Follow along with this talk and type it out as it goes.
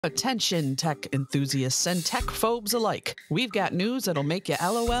Attention tech enthusiasts and tech phobes alike. We've got news that'll make you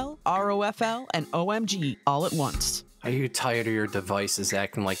LOL, ROFL, and OMG all at once. Are you tired of your devices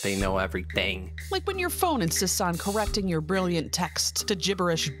acting like they know everything? Like when your phone insists on correcting your brilliant text to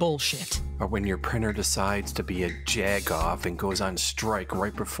gibberish bullshit. Or when your printer decides to be a jagoff and goes on strike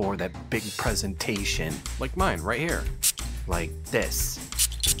right before that big presentation. Like mine, right here. Like this.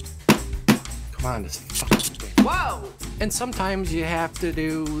 Come on, this fucking thing. Whoa! And sometimes you have to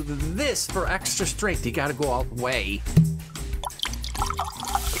do this for extra strength. You gotta go all the way.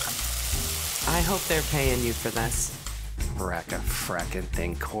 I hope they're paying you for this. Frackin'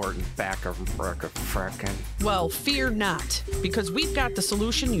 thing, court and back of frackin'. Well, fear not, because we've got the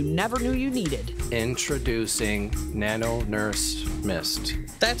solution you never knew you needed. Introducing Nano Nurse Mist.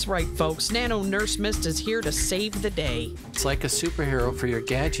 That's right, folks. Nano Nurse Mist is here to save the day. It's like a superhero for your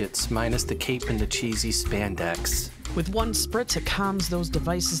gadgets, minus the cape and the cheesy spandex. With one spritz, it calms those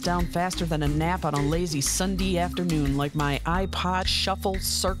devices down faster than a nap on a lazy Sunday afternoon, like my iPod Shuffle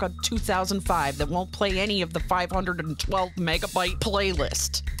circa 2005 that won't play any of the 512 megabyte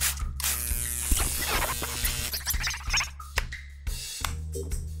playlist.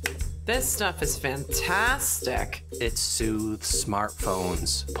 This stuff is fantastic. It soothes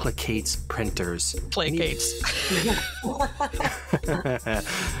smartphones, placates printers. Placates.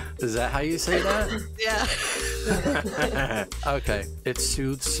 Is that how you say that? Yeah. Okay. It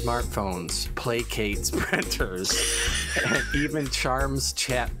soothes smartphones, placates printers, and even charms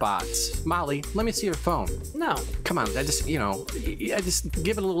chatbots. Molly, let me see your phone. No. Come on, I just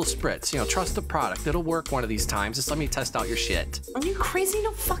give it a little spritz. Trust the product. It'll work one of these times. Just let me test out your shit. Are you crazy?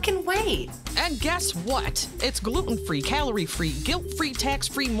 No fucking way. And guess what? It's gluten-free, calorie-free, guilt-free,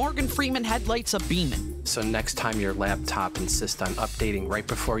 tax-free, Morgan Freeman headlights a-beamin'. So next time your laptop insists on updating right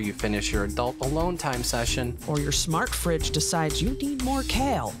before you finish your adult alone time session, or your smart fridge decides you need more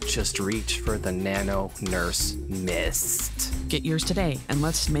kale, just reach for the Nano Nurse Mist. Get yours today, and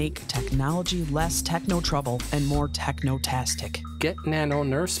let's make technology less techno-trouble and more techno-tastic. Get Nano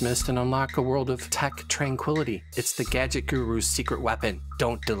Nurse Mist and unlock a world of tech tranquility. It's the gadget guru's secret weapon.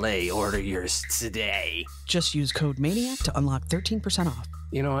 Don't delay, order yours today. Just use code MANIAC to unlock 13% off.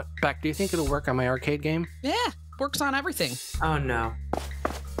 You know what, Beck, do you think it'll work on my arcade game? Yeah, works on everything. Oh no.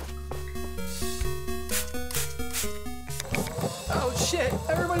 Oh shit,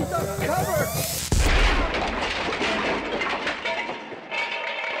 everybody go!